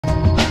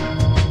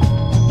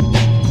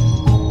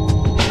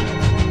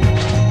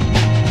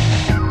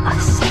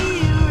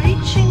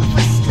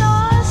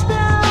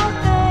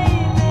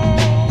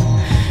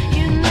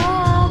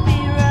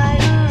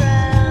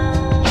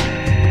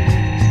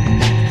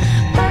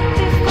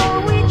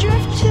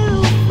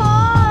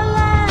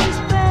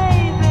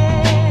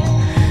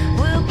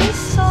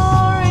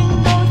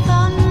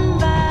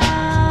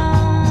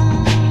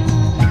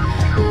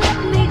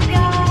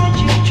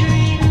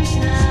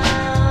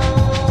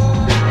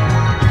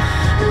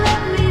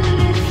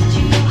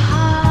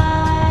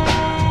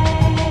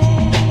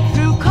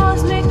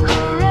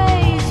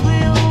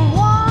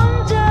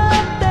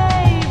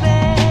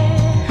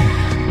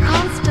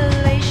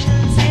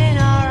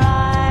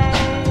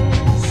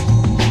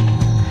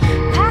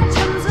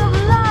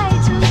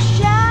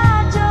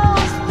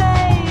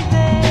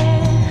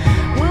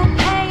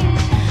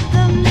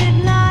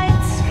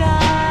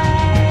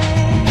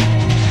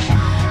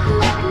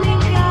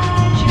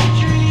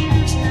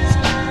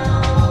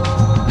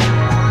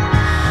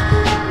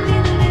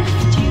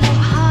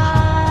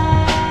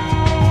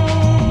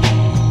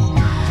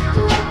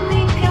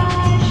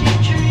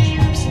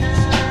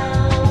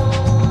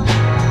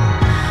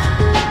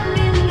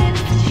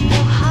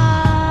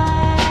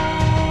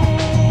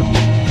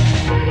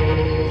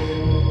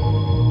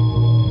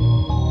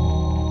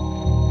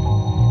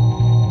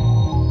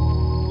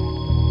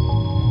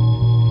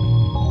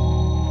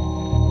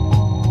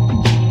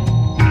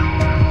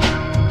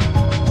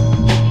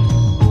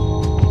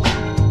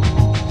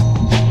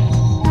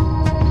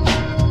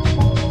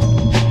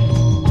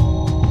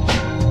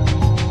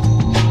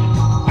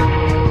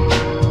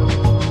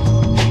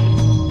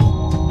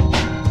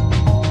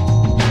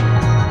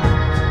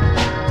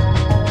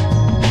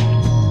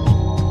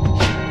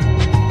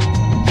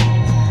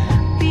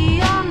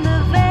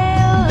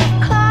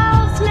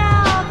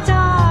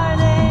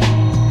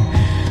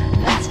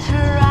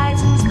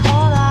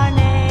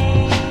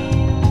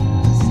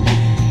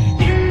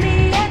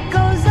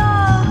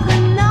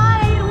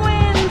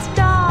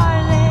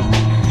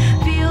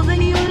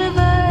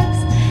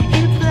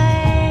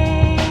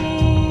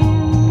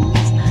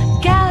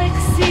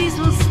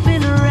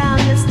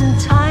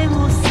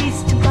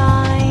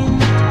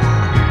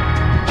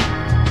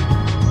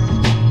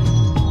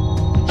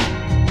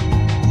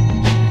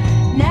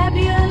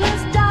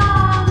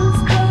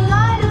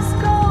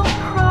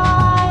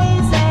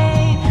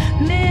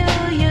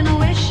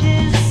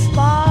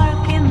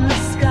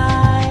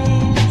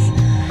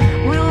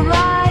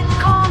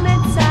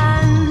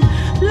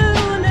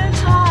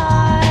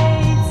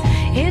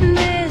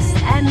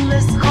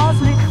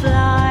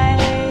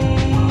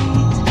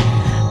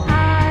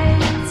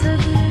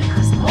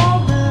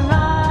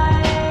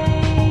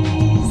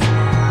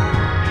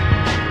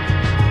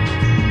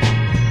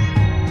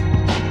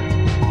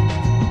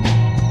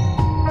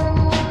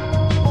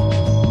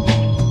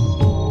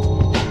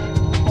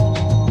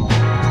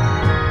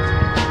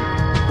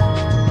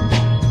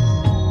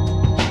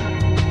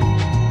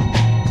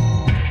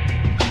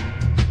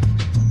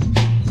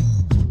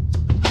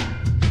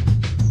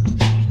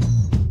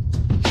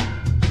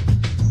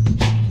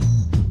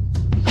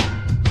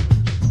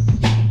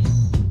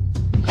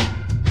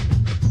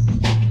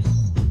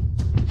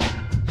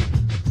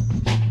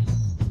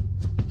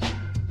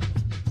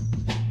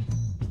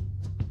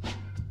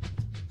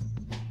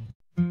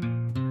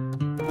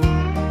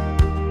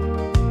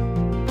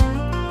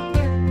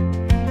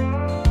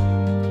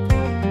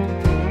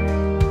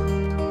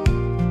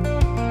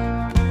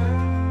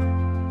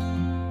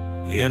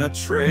In a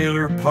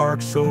trailer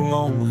park so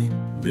lonely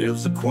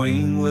lives a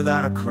queen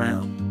without a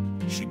crown.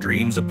 She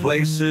dreams of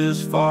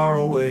places far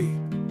away,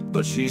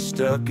 but she's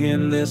stuck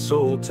in this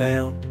old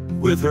town.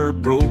 With her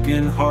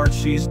broken heart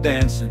she's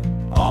dancing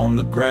on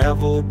the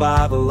gravel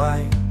by the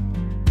light.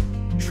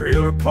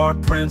 Trailer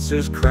park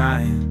princess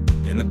crying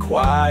in the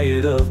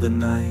quiet of the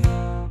night.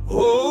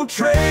 Oh,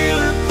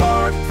 trailer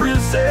park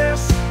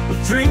princess,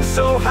 with dreams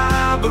so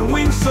high but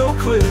wings so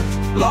clipped,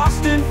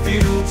 lost in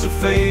fields of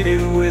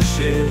faded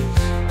wishes.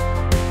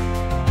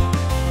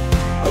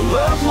 A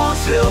loved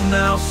one's held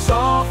now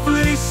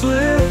softly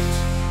slipped.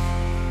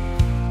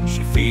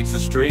 She feeds the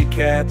stray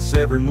cats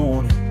every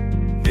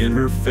morning in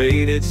her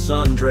faded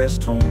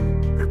sundress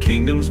home. Her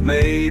kingdom's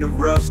made of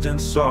rust and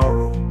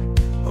sorrow,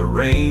 a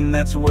rain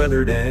that's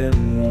weathered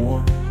and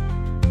worn.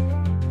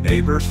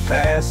 Neighbors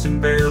pass and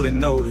barely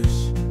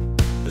notice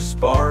the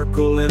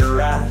sparkle in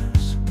her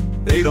eyes.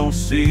 They don't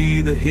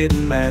see the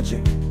hidden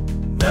magic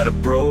that a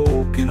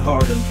broken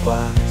heart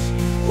implies.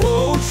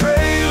 Oh,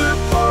 trailer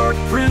park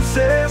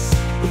princess,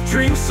 with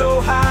dreams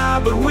so high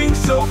but wings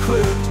so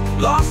clipped,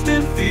 lost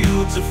in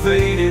fields of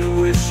faded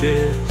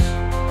wishes.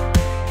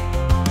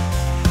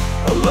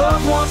 A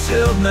love once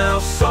held now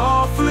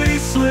softly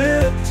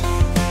slipped.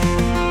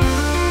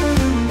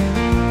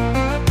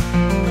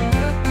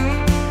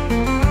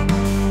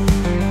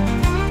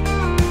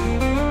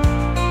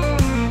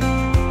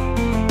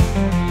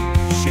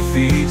 She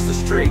feeds the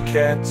stray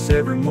cats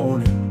every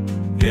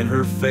morning in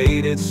her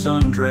faded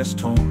sundress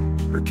home.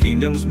 Her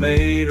kingdom's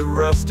made of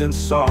rust and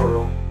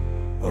sorrow,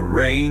 a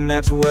rain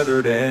that's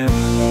weathered and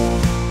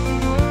worn.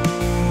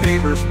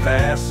 Neighbors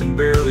pass and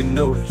barely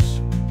notice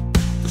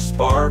the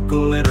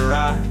sparkle in her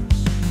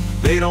eyes.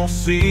 They don't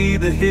see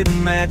the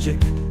hidden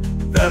magic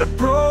that a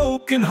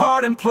broken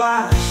heart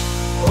implies.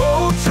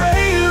 Oh,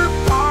 trailer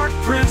park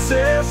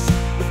princess,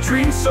 with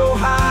dreams so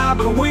high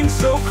but wings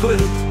so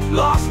clipped,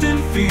 lost in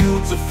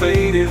fields of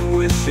faded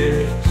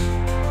wishes.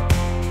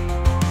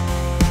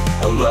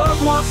 A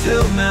love once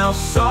held now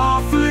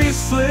softly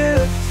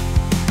slipped.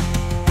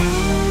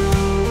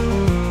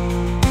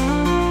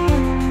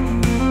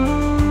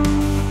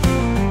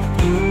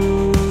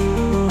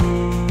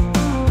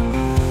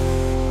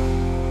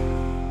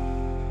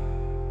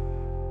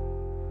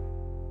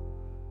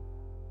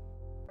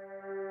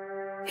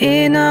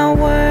 In a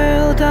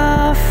world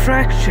of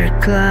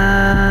fractured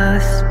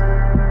glass,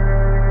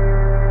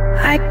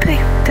 I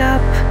picked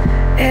up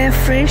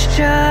every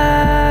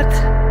shot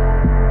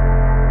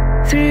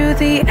through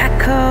the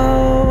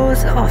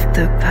echoes of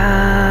the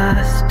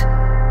past.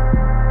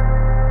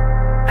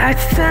 I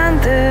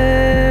found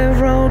the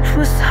road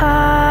was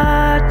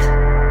hard,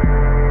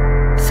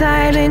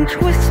 silent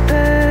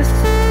whispers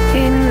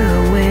in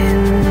the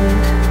wind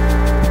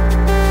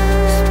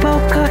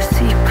spoke of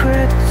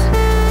secrets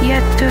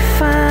yet to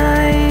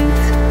find.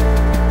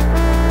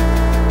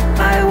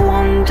 I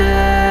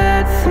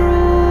wandered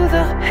through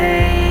the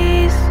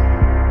haze,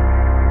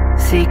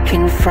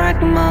 seeking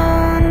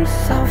fragments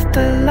of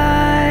the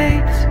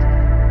light,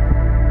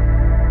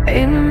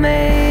 in a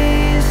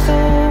maze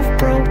of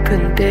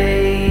broken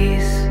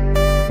days,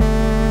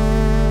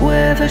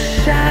 where the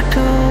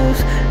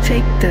shadows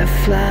take their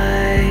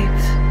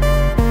flight.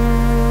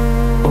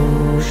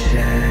 Oh,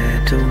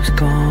 shadows,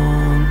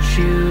 can't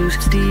you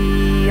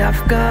see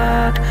I've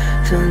got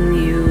a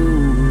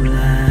new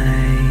life?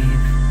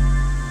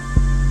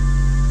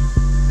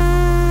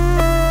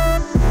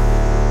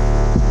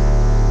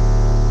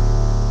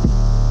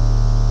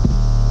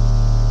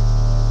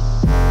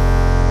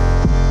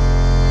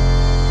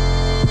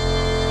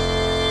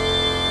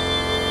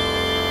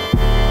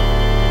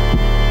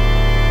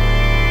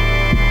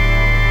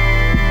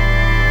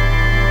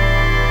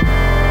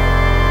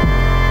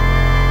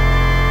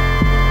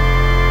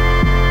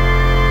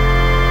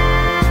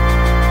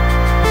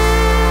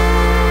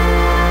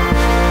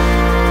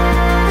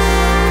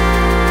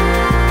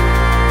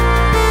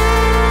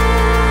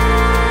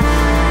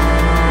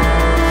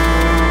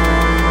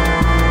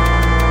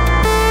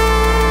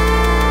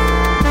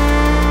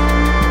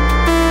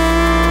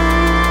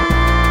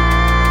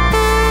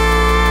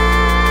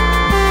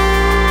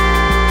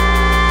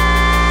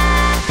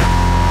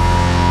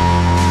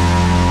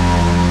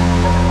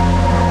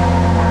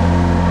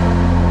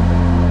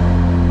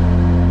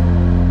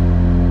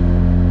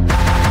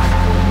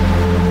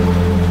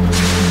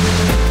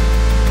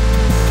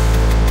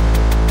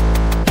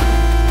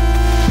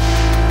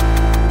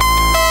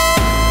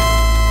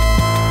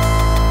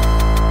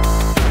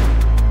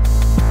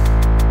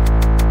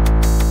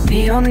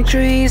 Neon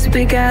trees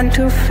began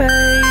to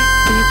fade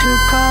into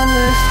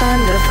colors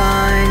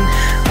undefine.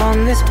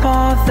 On this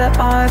path that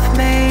I've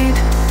made,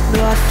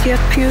 lost yet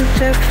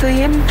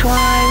beautifully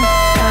entwined.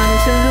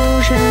 Time's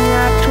illusion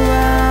wrapped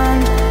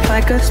around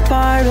like a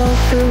spiral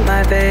through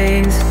my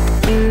veins.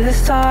 In the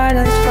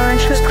silence,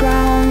 branches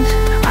ground,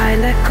 I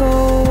let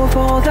go of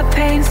all the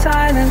pain.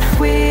 Silent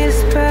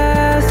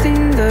whispers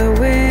in the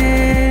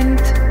wind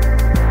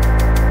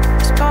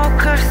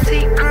spoke of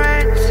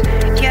secrets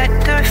yet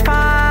to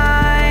find.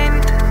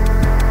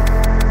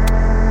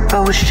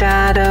 Oh,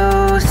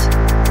 shadows,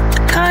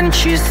 can't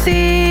Can't you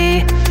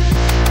see?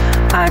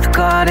 I've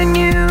got a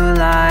new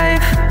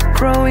life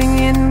growing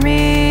in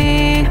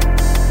me.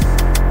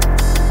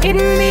 In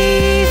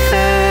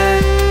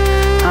ether,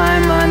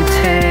 I'm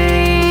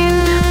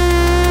untamed,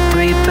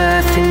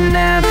 rebirth in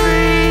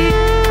every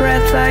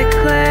breath I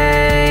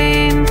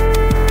claim.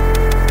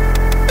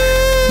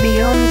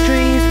 Neon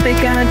dreams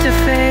began to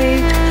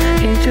fade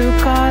into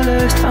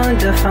colors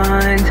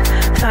undefined.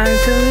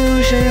 Time's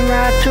illusion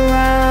wrapped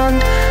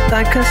around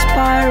like a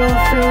spiral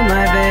through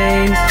my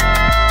veins.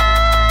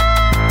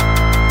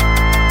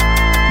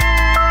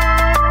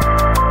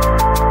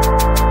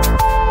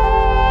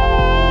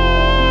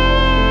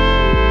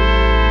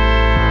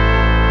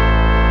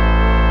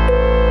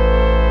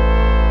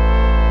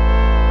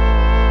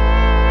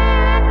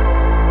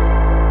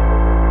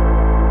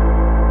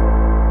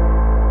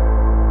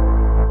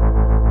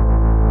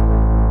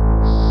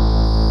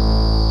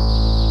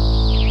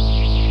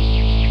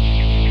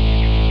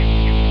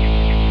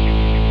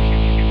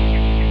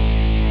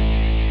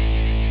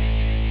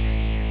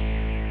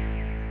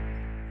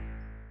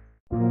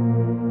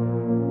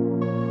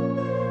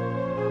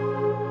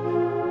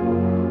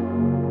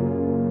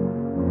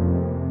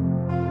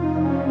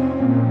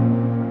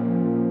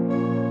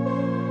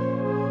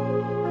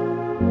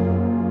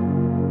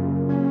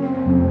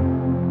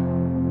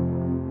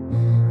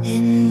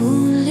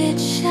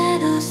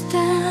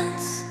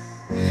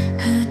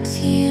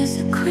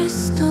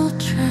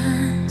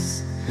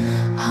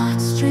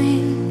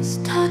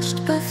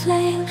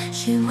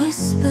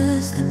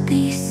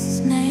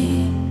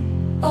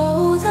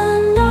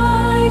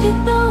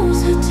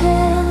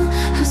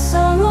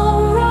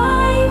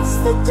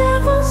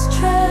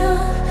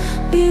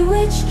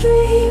 Bewitched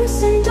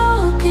dreams in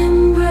dark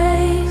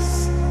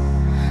embrace,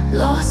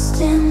 lost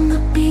in the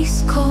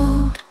beast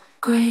called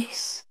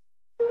grace.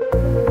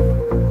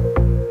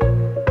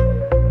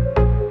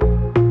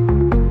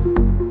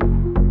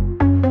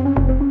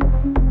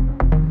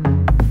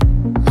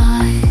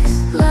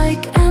 Eyes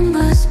like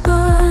embers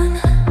burn,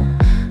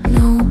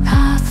 no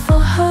path for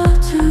her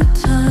to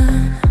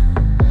turn.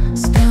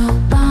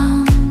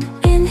 Spellbound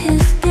in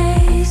his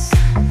gaze,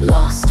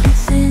 lost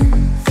within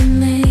the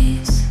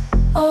maze.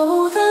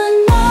 Oh, the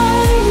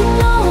night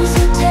knows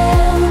her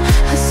tale,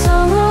 her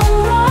sorrow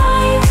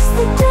rides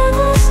the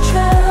devil's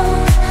trail.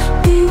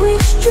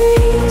 Bewitched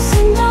dreams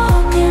in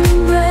dark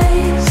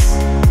embrace,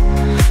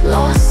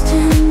 lost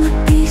in the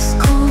beast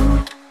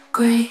called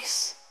grace.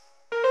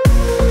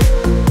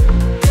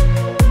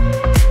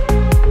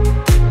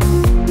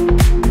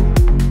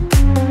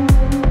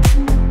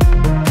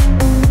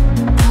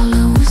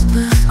 Dollar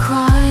whispers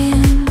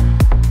crying,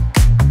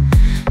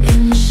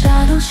 in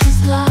shadow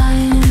she's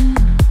lying.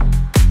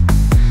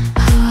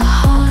 Her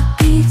heart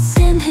beats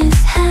in his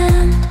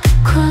hand,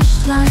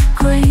 crushed like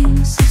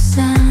grains of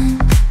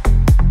sand.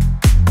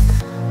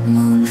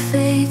 Moon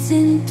fades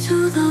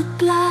into the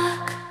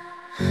black,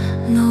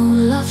 no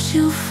love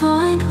she'll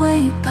find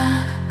way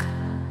back.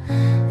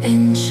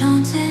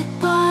 Enchanted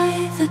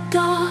by the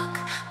dark,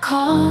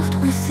 carved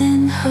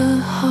within her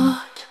heart.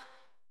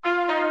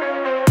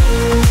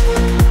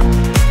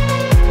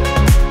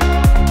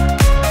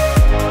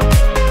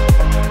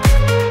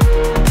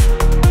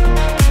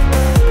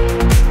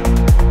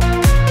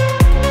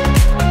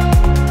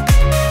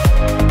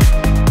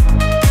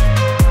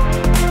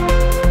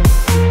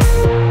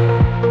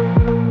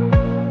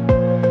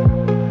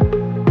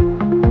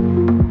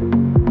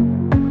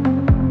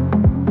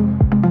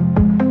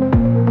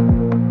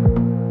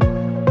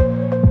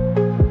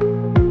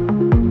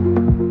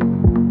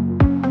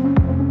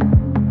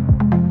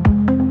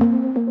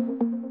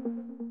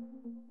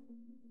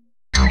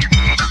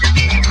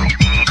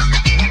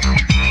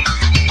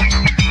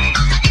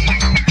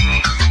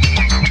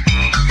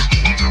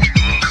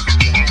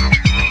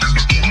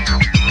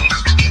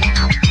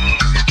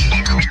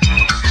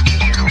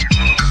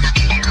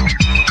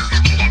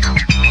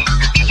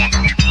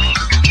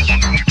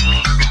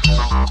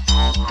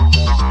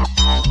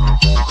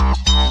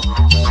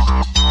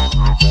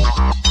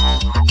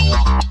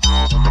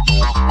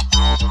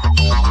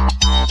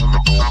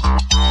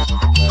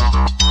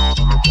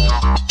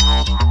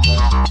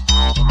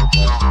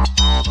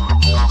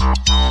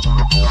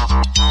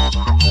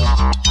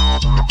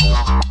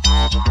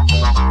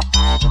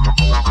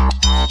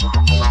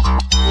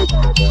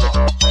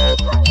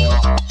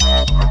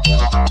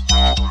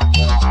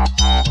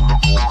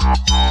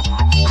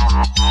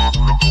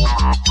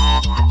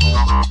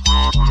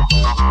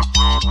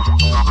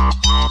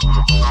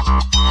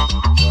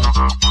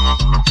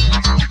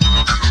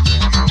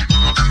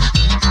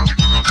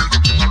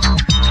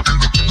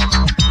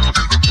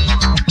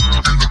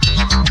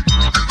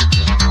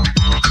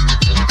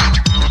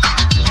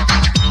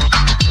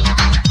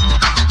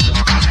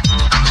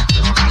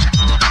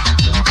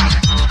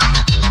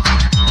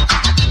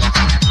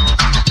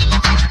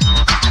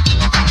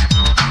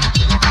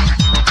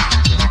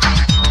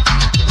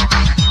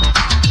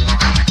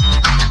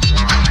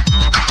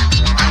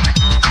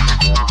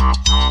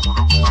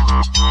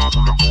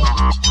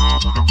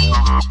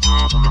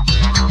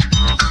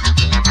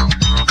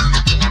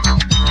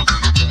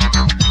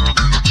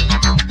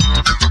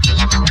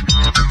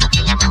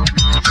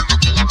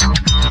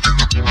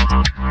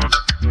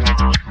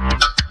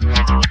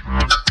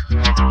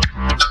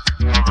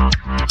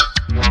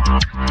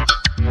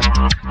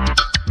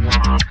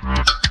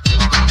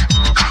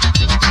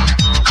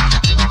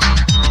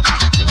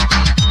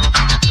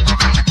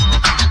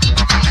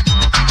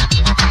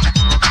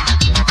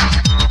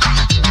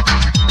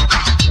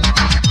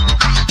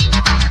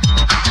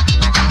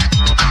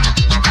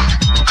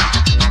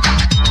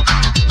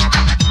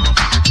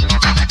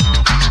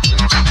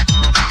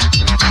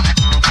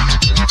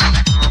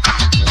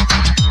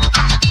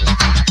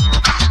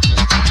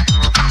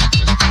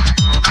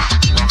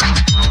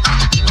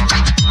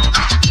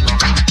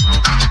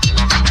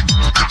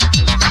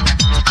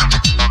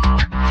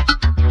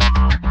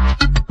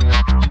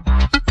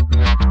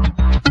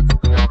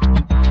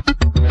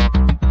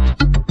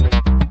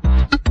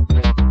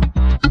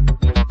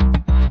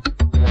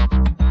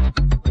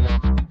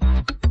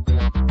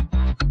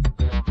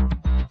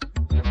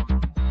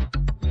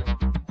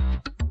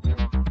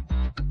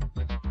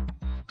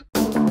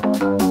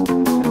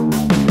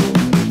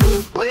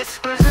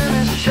 Whispers in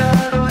the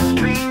shadows,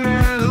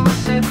 dreaming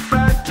lucid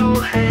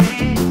fractal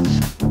haze.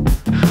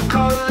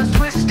 Colors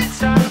twisted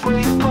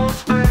sideways,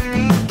 pulse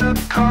beneath the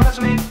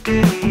cosmic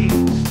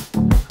gaze.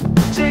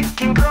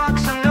 Ticking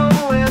clocks of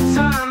nowhere,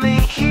 time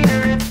ain't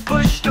here, it's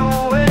pushed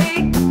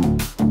away.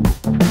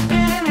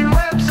 Spinning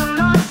webs of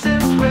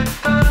nonsense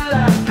with the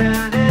life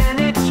and in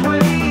its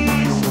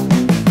ways.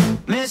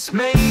 Miss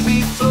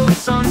Maybe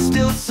floats on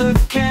stilts of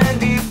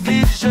candy,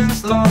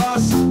 visions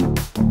lost.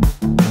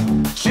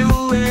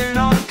 Chewing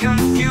on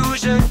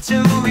confusion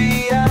till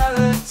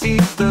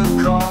reality's the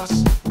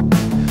cost.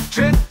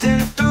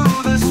 Drifting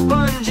through the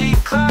spongy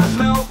clouds,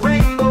 melt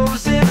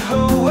rainbows in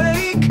her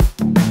wake.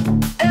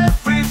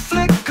 Every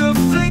flicker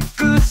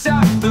flickers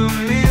out, the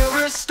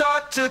mirrors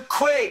start to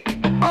quake.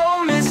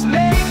 Oh, Miss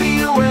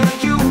Maybe, where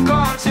you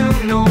gone to?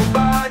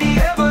 Nobody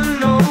ever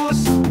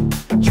knows.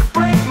 You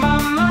break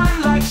my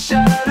mind like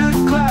shattered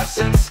glass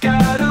and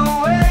scatter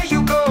where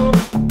you go.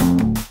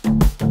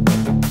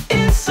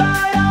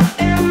 Inside out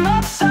and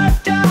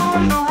upside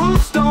down, the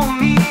rules don't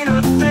mean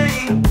a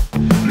thing.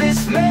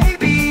 Miss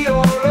Maybe,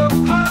 you're a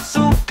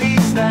puzzle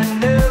piece that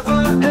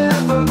never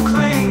ever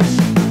clings.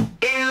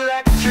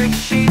 Electric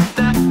sheep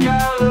that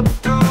gallop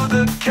through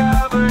the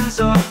caverns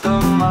of the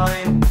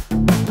mind.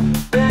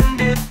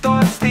 Bended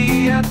thoughts,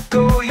 the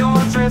echo,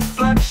 yours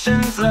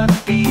reflections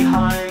left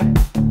behind.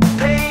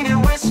 Painted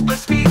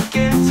whispers speak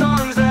in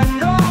tongues that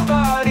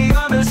nobody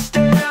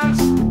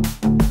understands.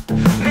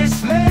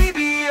 Miss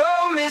Maybe,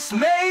 oh Miss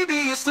Maybe,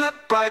 you slip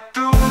right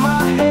through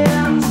my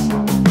hands.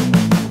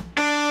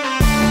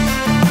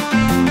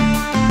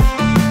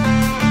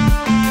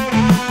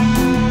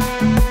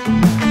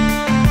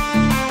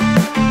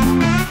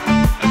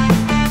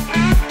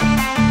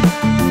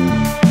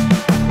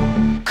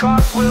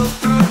 Cartwheel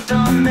through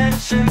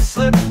dimensions,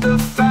 slip the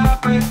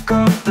fabric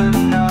of the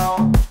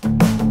now.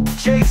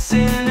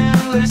 Chasing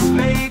endless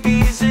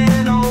maybes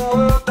in a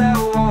world that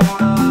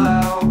won't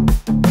allow.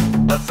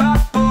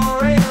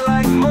 Evaporate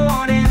like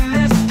morning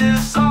mist,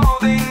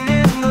 dissolving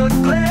in the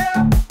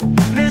glare.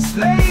 Miss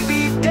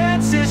Maybe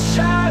dances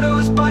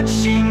shadows, but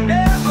she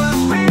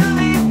never's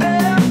really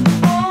there.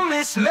 Oh,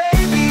 Miss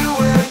Maybe,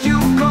 where you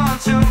gone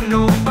to?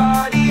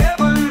 Nobody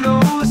ever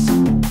knows.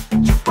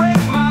 You break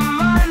my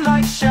mind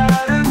like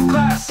shattered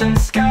glass and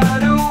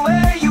scatter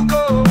where you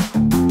go.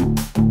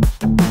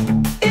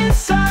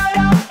 Inside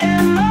out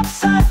and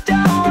upside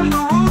down, the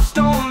rules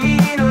don't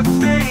mean a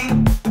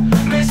thing.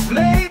 Miss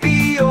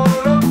Maybe,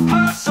 you're a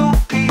puzzle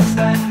piece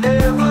that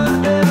never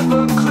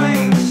ever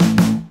clings.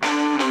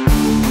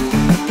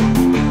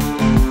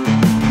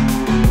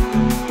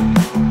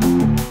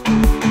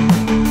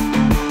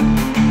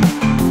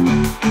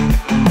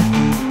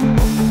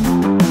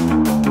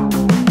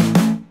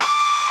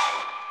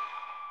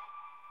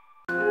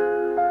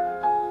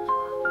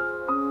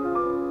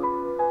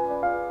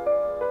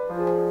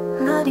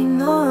 Nutty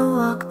Nora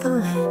walked the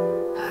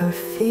lane, her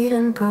feet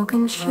in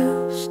broken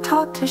shoes,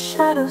 talked to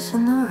shadows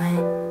in the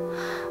rain,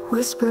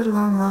 whispered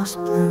long lost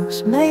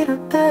blues, made her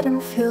bed in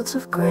fields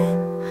of grain,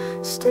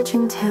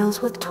 stitching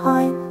tales with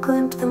twine,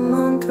 glimpsed the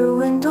moon through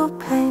window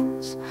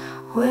panes,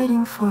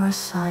 waiting for a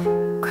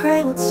sign,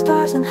 cradled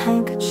stars and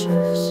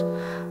handkerchiefs,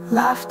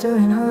 laughter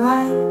in her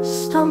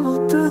eyes,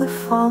 stumbled through the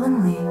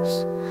fallen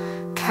leaves,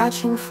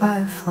 catching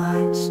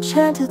fireflies,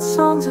 chanted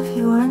songs of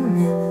yore and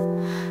myth,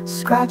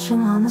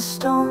 scratching on the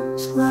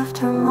stones, left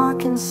her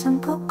mark in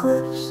simple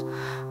glyphs,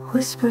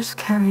 whispers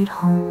carried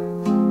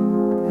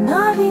home.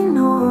 Nutty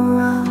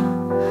Nora,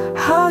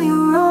 how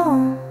you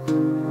roam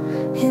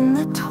in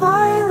the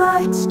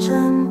twilight's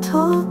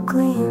gentle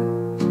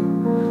gleam,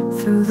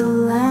 through the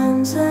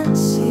lands and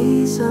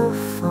seas of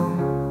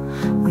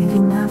foam,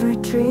 weaving never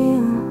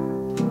dreamed.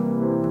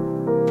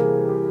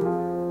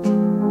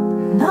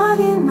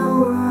 Nutty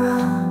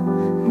Nora,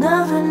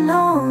 never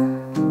known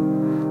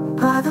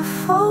by the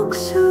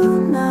folks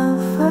who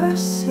never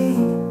see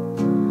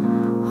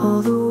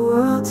all the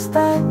worlds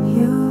that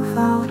you've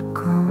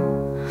outgrown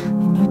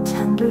in your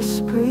tender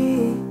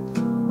spree.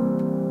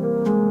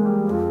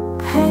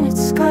 Painted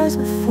skies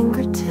with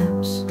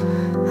fingertips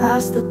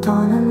as the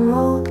dawn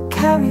unrolled,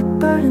 carried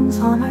burdens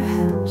on her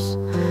hips,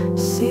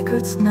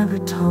 secrets never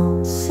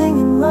told,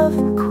 singing love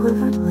in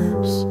quivered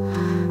lips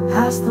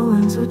as the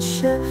winds would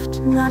shift.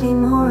 Nutty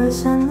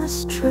Nora's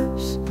endless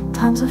trips,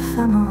 time's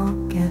ephemeral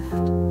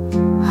gift.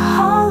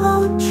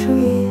 Hollow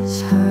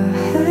trees, her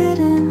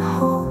hidden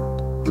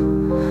hold,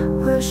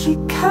 where she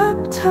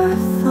kept her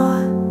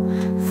thought,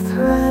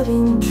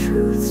 threading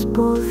truths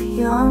both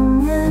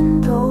young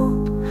and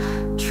old,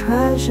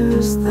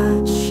 treasures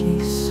that she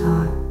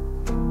sought.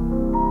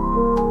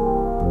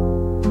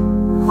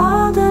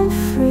 Wild and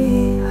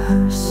free,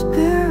 her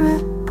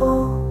spirit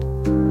bold,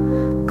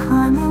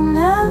 climbing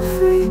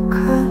every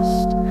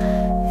crest,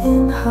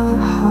 in her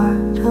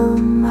heart a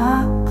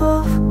map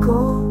of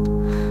gold,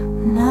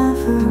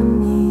 never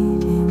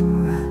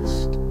needing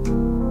rest.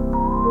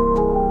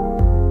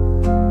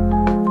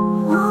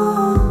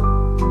 Ooh,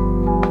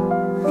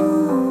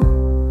 ooh,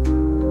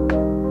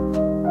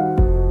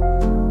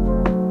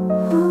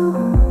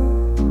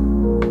 ooh.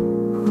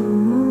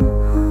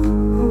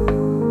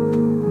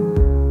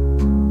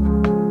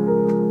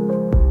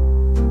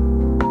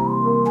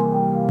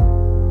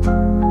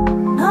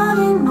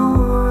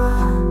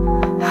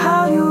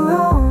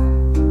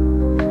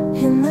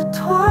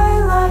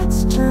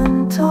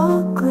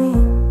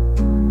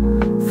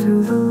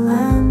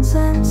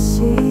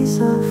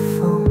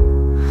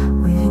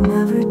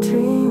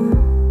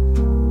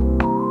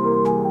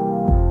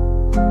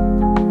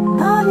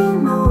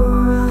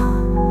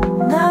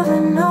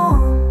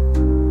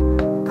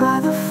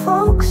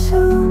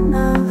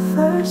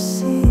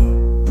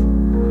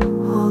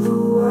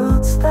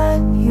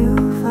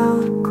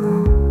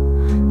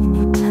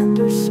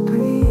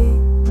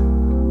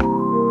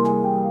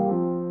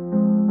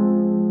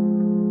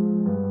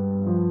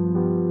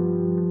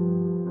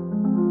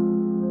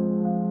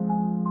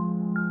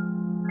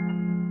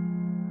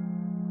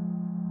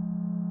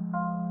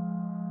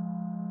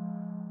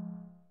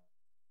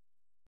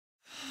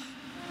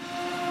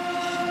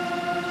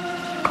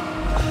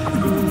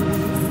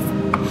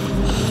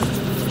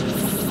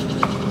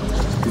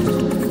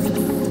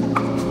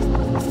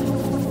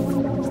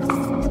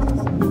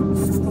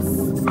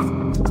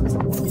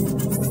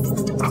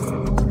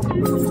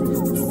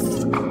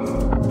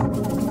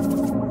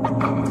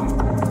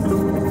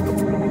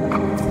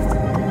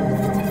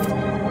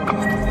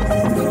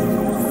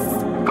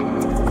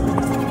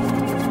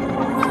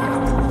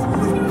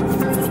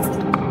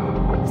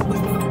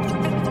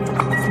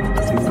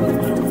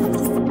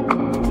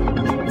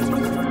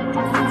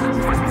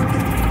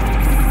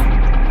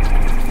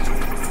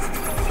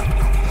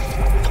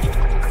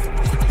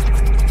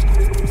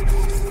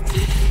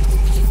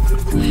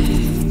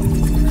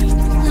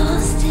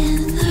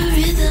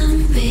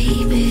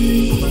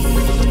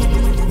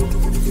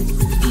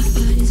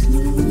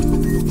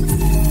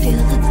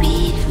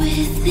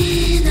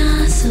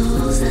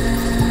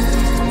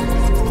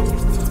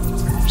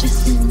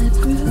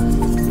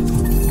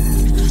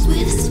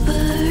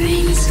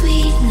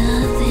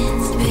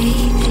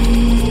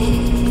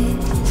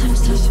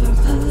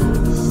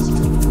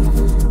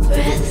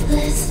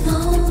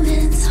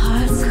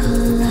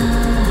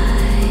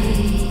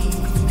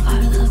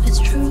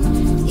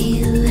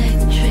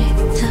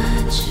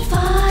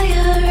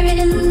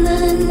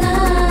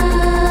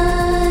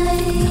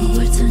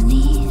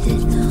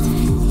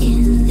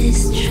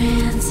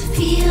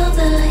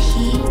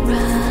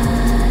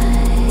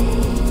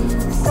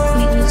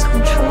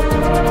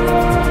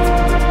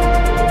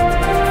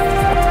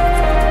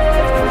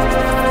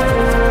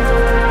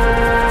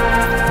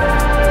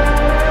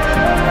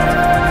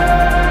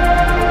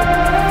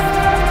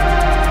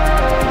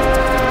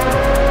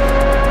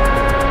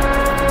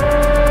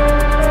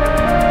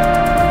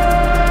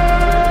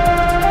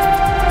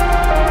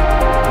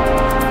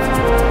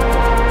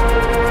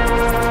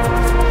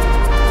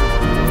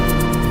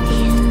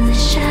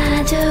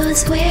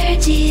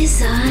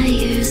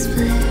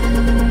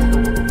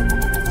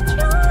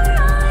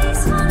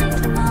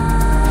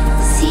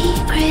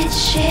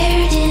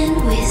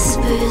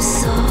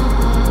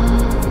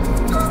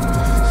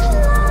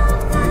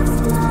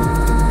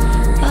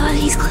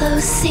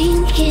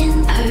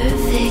 in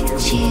perfect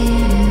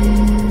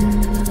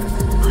tune.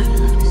 Our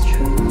love is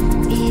true.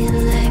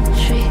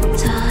 Electric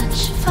touch,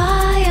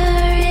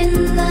 fire in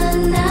the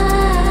night.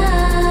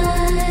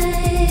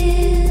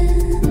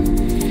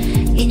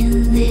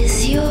 In this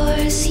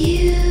yours,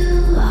 you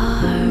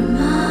are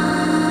mine.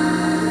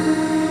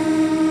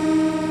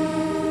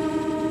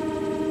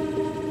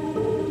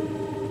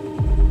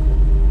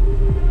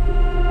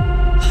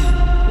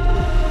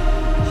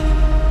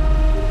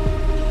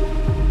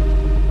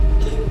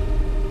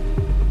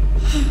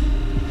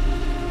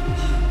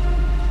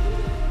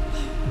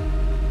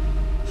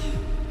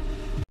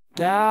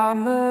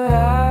 Down the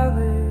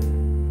alley,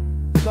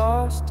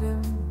 lost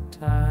in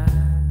time.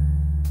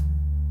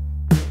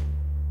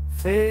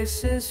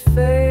 Faces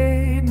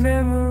fade,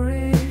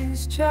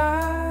 memories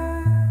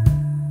chime.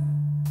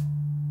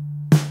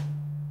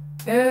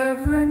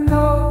 Every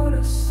note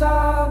a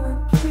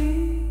silent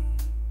plea.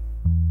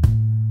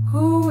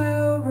 Who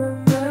will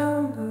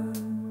remember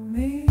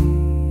me?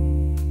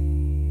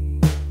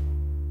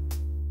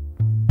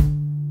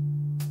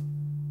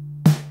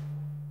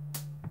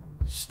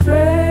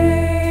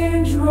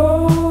 Strange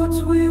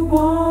roads we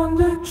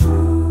wander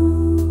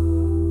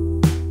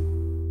through,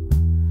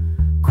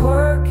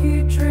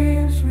 quirky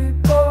dreams we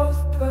both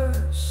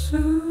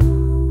pursue,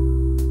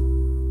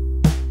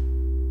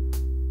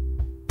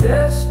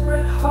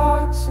 desperate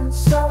hearts,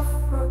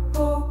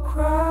 insufferable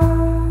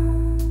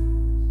cries,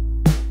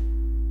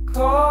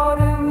 caught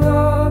in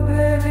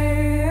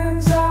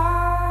Oblivion's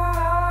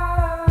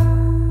eye.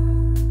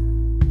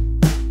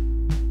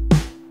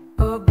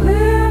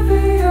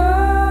 Oblivion's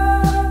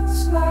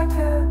like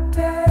a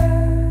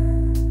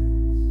dance,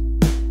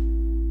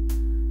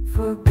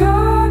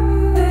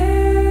 forgotten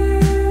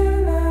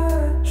in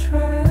a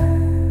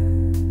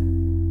trance.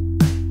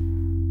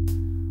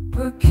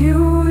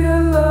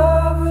 Peculiar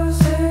lovers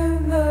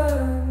in the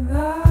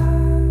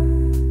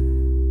night,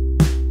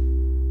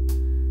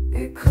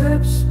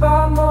 eclipsed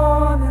by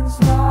morning's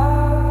light.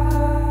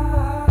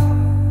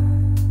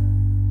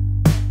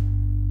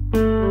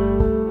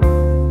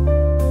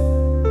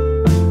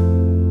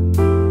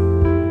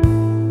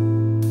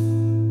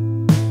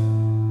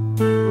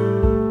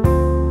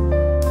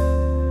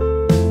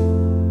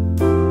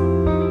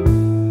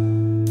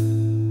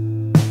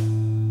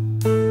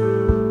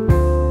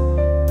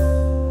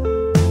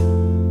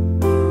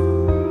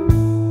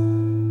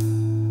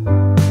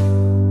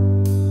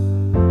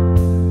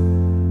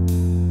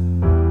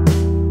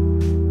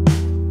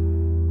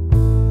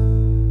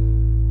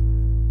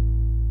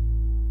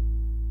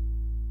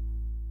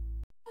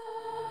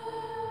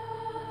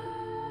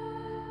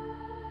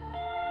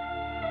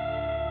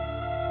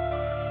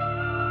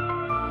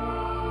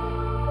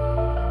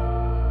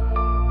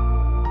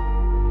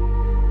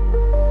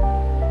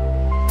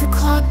 The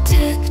clock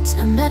ticked,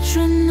 a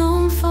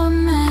metronome for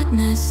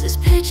madness, as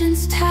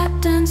pigeons tap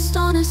danced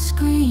on a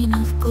screen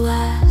of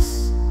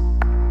glass.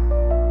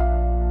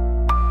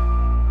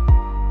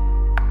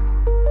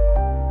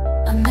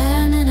 A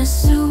man in a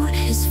suit,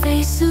 his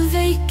face a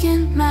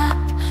vacant map,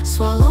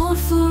 swallowed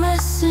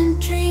fluorescent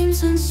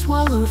dreams and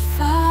swallowed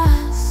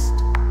fast.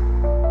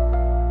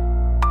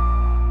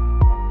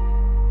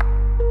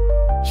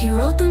 He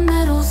rode the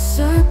metal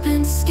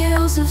serpent,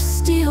 scales of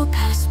steel,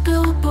 past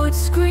billboards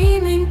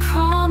screaming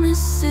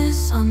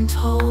promises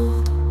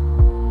untold.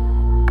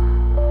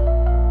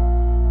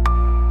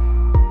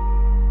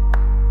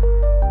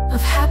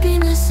 Of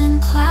happiness in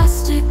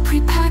plastic,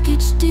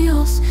 prepackaged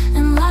deals,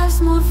 and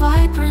lives more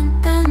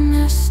vibrant than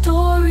their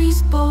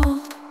stories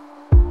bold.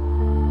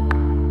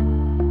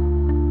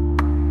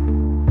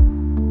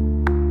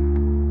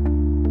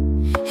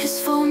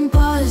 His phone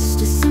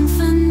buzzed, a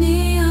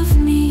symphony of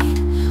need,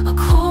 a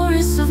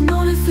chorus of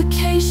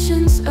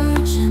notifications,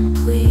 urgent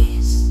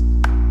please.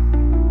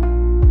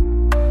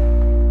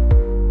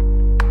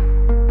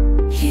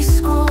 He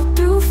scrolled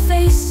through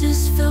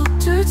faces,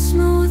 filtered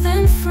smooth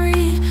and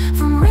free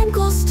from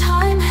wrinkles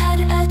time had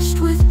etched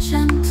with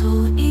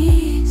gentle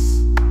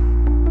ease.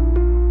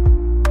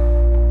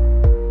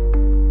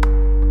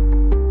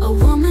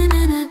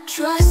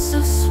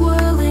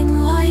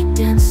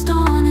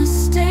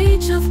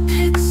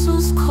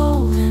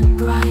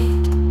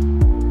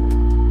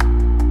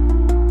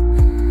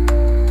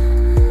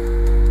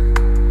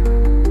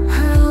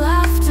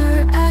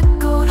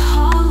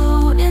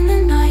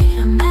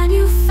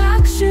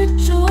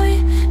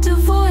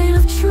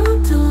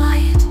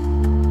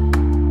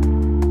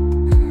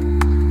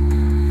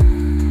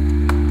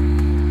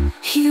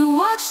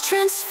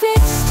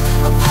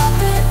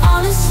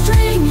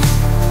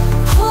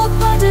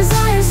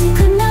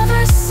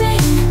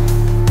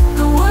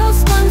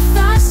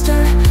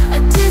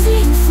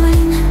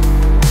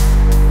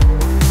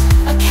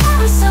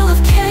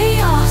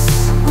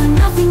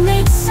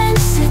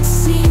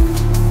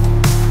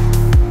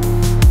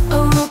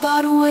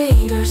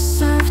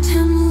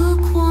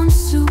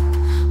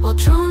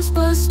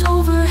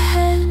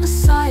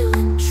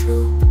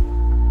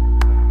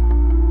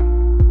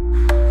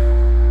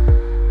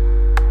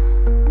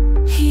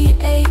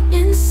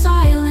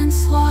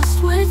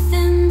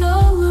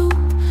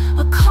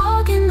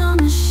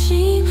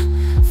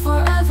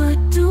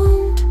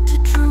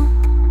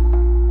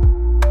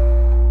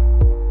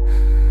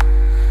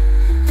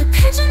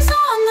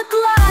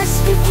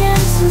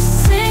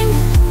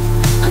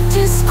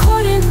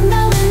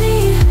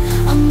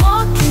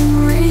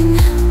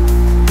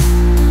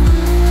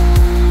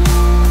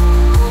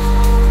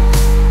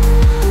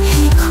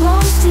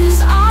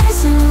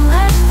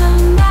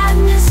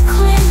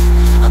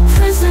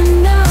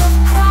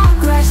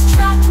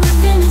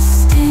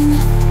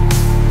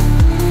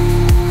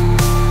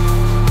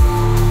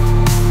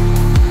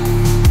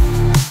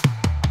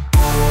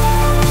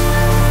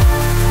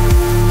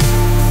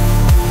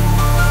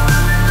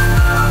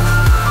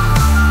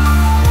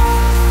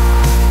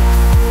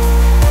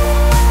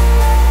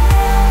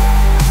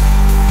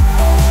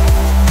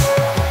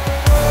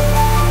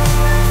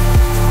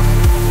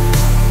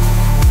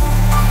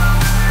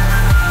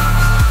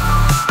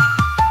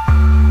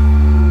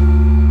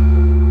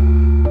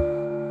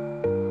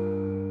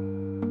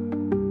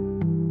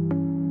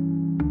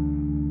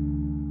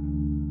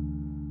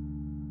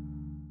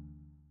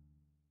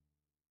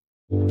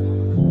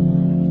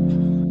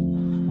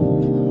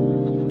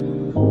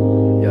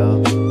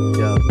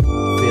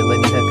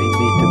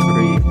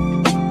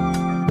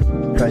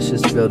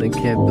 precious building,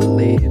 can't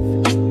believe.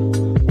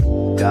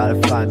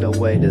 Gotta find a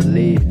way to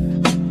leave.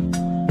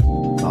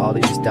 All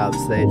these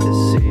doubts they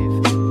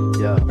deceive.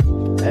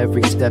 Yo,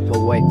 every step a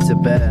weight to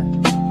bear.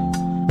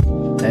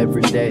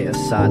 Every day a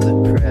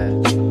silent prayer.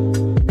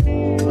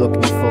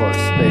 Looking for a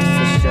space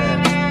to share.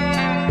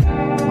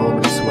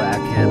 Moments where I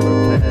can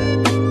repair.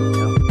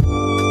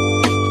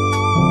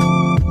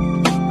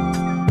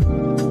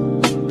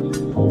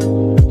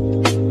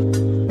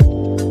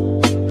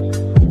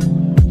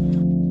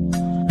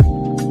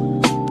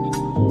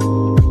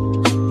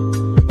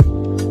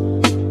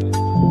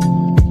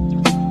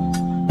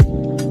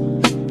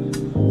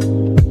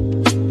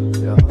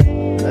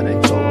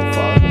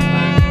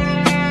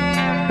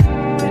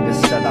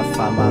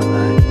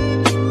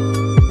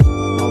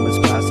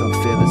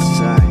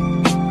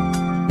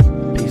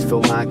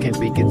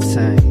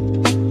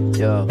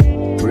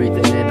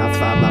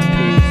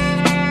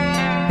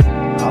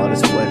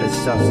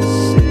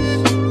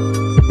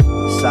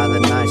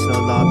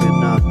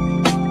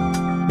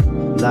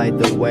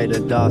 The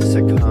dark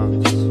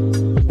succumbs.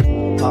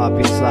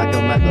 Heartbeats like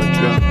a metal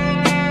drum.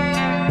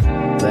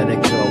 Let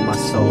it go, my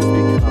soul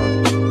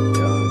becomes.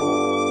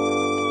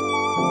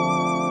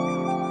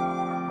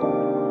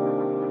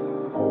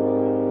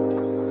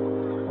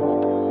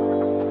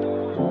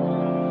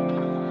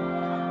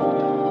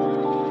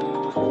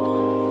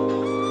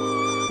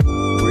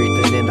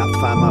 Breathing in, I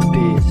find my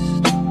peace.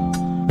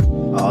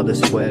 All the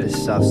sweat is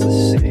stops the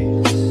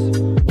seas.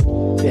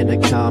 In the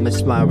calm,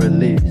 it's my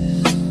release.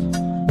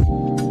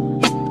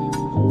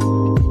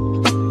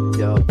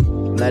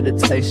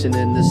 Meditation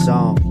in the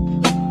zone.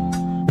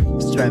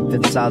 Strength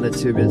in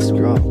solitude is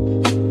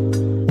grown.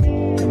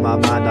 In my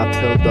mind I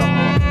build the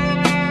home.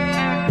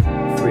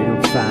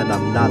 Freedom found,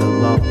 I'm not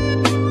alone.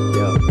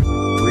 Yo,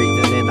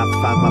 breathing in I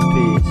find my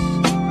peace.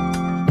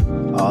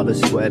 All the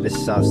sweat is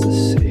stops the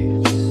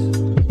seas.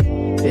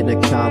 In the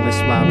calm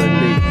it's my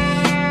release.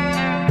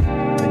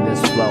 In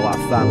this flow I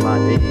find my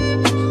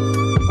ease.